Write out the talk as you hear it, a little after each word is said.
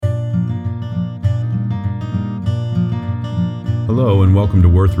Hello and welcome to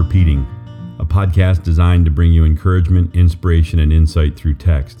Worth Repeating, a podcast designed to bring you encouragement, inspiration, and insight through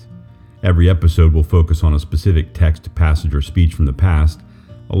text. Every episode will focus on a specific text, passage, or speech from the past,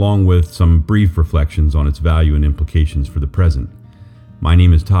 along with some brief reflections on its value and implications for the present. My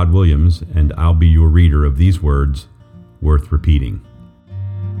name is Todd Williams, and I'll be your reader of these words, worth repeating.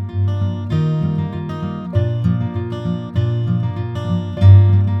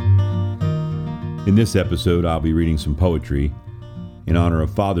 In this episode, I'll be reading some poetry. In honor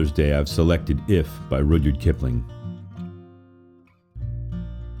of Father's Day, I've selected If by Rudyard Kipling.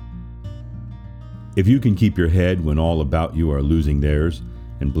 If you can keep your head when all about you are losing theirs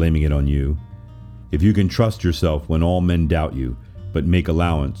and blaming it on you, if you can trust yourself when all men doubt you, but make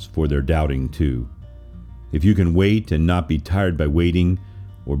allowance for their doubting too, if you can wait and not be tired by waiting,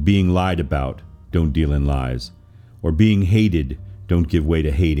 or being lied about, don't deal in lies, or being hated, don't give way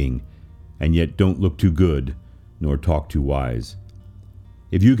to hating, and yet don't look too good, nor talk too wise.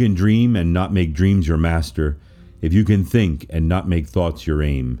 If you can dream and not make dreams your master, if you can think and not make thoughts your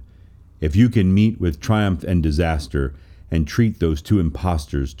aim, if you can meet with triumph and disaster and treat those two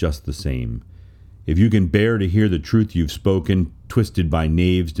impostors just the same, if you can bear to hear the truth you've spoken, twisted by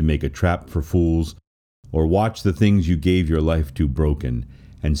knaves to make a trap for fools, or watch the things you gave your life to broken,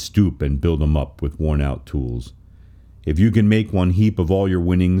 and stoop and build 'em up with worn-out tools, if you can make one heap of all your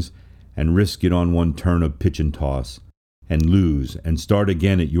winnings and risk it on one turn of pitch and toss, and lose and start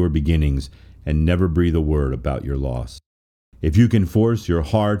again at your beginnings and never breathe a word about your loss, if you can force your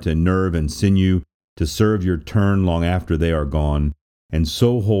heart and nerve and sinew to serve your turn long after they are gone, and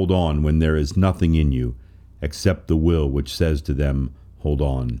so hold on when there is nothing in you except the will which says to them, hold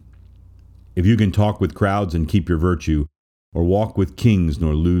on. If you can talk with crowds and keep your virtue, or walk with kings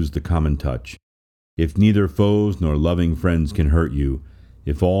nor lose the common touch, if neither foes nor loving friends can hurt you,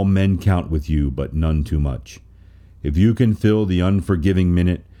 if all men count with you but none too much, if you can fill the unforgiving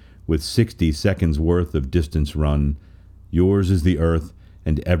minute with 60 seconds worth of distance run, yours is the earth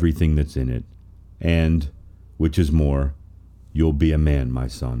and everything that's in it, and, which is more, you'll be a man, my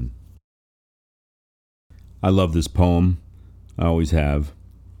son. I love this poem. I always have.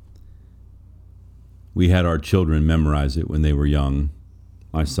 We had our children memorize it when they were young,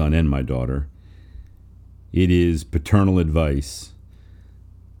 my son and my daughter. It is paternal advice,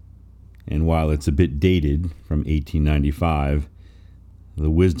 and while it's a bit dated from 1895, the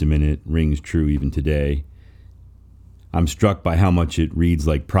wisdom in it rings true even today. I'm struck by how much it reads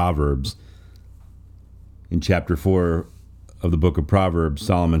like Proverbs. In chapter 4 of the book of Proverbs,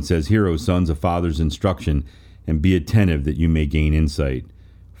 Solomon says, "Hear, O sons, a father's instruction, and be attentive that you may gain insight.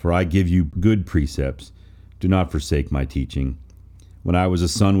 For I give you good precepts. Do not forsake my teaching. When I was a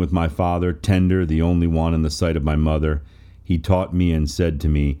son with my father, tender, the only one in the sight of my mother, he taught me and said to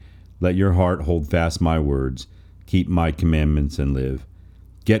me, let your heart hold fast my words. Keep my commandments and live.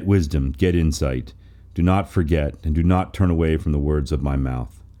 Get wisdom, get insight. Do not forget, and do not turn away from the words of my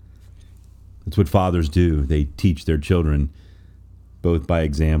mouth." That's what fathers do. They teach their children, both by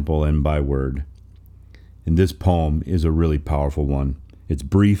example and by word. And this poem is a really powerful one. It's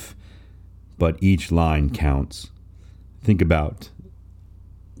brief, but each line counts. Think about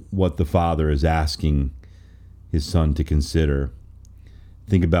what the father is asking his son to consider.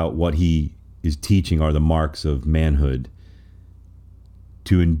 Think about what he is teaching are the marks of manhood.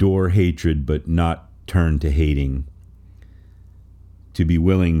 To endure hatred but not turn to hating. To be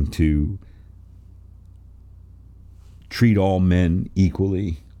willing to treat all men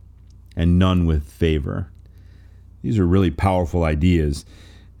equally and none with favor. These are really powerful ideas,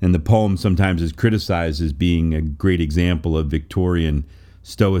 and the poem sometimes is criticized as being a great example of Victorian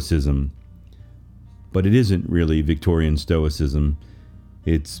Stoicism. But it isn't really Victorian Stoicism.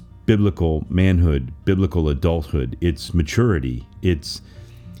 It's biblical manhood, biblical adulthood. It's maturity. It's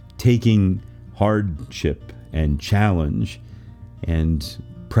taking hardship and challenge and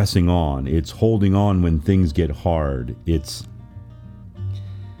pressing on. It's holding on when things get hard. It's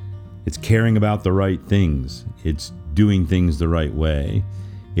caring about the right things. It's doing things the right way.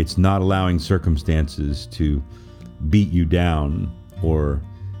 It's not allowing circumstances to beat you down or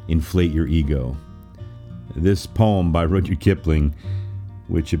inflate your ego. This poem by Rudyard Kipling,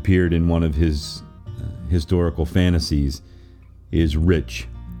 which appeared in one of his historical fantasies, is rich,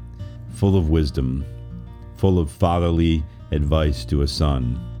 full of wisdom, full of fatherly advice to a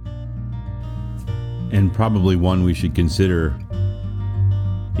son, and probably one we should consider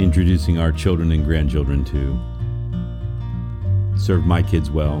introducing our children and grandchildren to. Serve my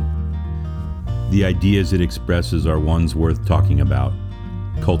kids well. The ideas it expresses are ones worth talking about,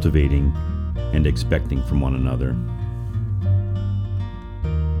 cultivating, and expecting from one another.